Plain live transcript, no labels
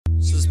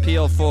This is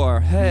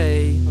PL4.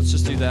 Hey, let's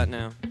just do that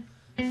now.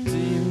 Do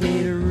you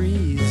need a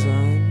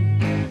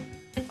reason?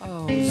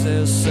 Oh, is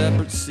there a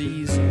separate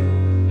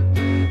season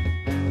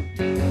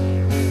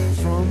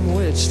from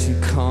which to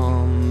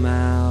come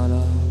out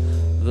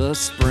of the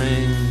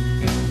spring?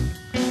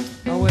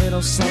 I wait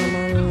all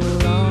summer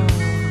long,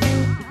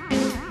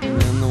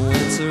 and then the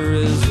winter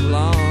is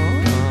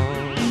long,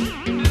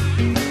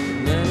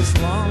 and then it's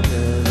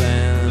longer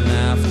than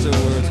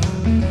afterwards.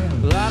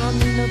 Well, I don't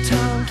need no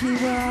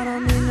timekeeper, I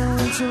don't need no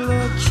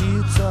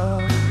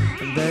interlocutor,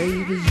 and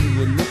baby, you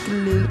will look a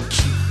little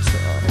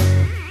cuter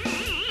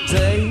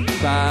day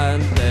by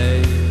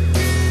day.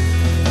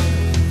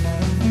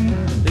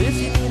 If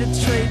you need a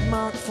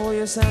trademark for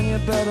your sound, you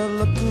better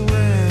look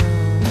around.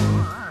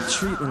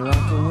 Treat me like a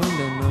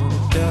window on the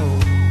door.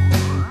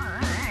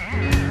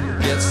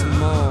 Get some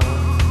more.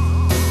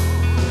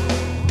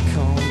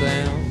 Calm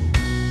down.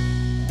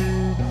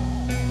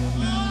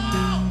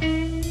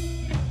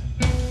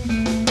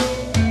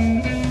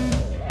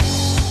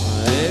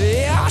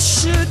 Maybe I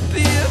should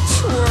be a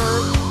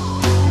twerp.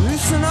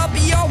 Loosen up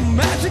your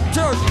magic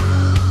dirt.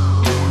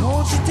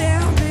 Hold you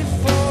down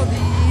before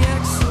the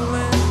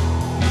excellent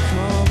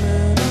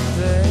coming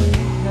of age.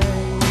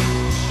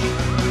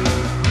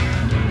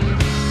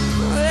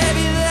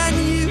 Maybe then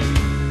you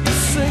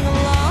sing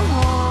along.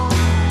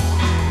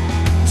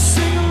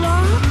 Sing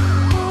along.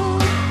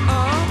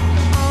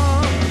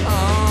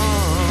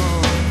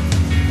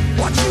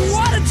 What you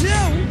wanna do?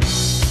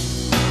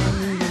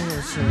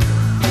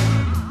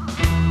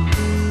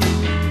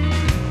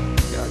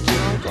 Got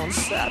drunk on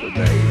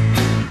Saturday,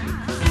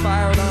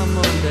 fired on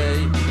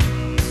Monday.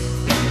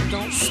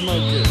 Don't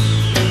smoke it,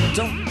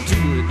 don't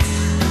do it.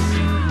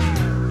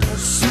 Don't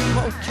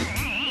smoke it,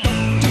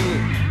 don't do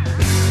it.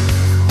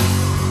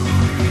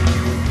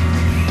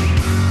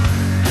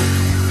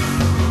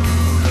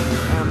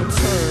 I'm a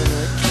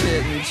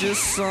tourniquet and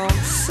just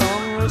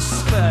some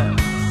respect.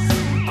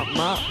 I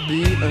might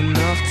be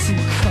enough to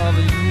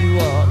cover you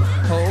up,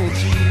 hold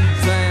you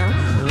down,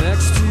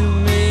 next to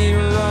me,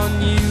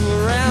 run you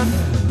around.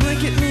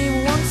 Look at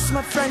me once,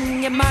 my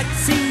friend, you might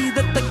see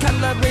that the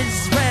color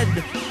is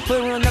red,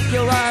 clearing up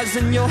your eyes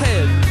and your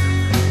head.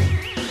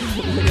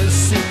 With a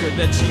secret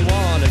that you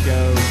wanna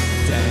go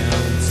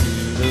down to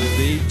the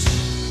beach.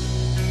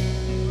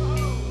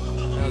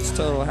 Now it's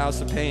total House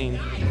of Pain.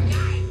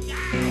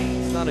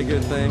 It's not a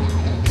good thing.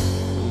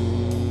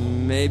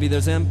 Maybe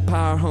there's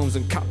empire homes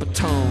and copper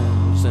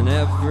tones, and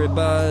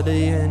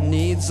everybody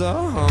needs a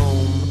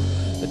home.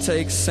 It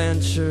takes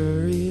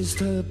centuries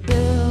to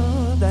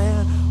build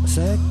and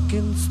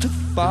seconds to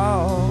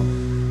fall.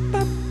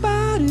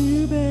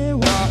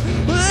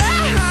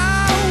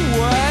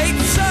 Wait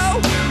so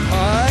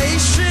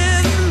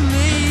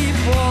patiently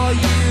for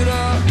you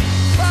to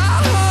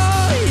fall.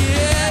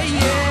 Yeah,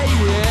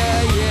 yeah,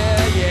 yeah,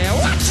 yeah, yeah.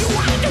 What you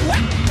want to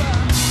what?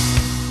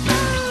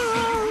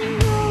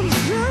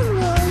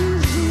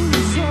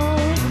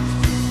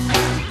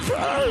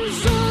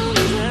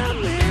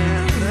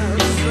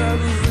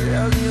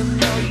 You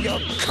know your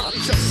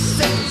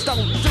contraceptives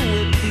don't do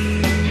it.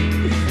 You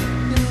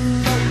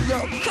know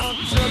your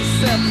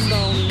contraceptives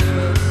don't do it.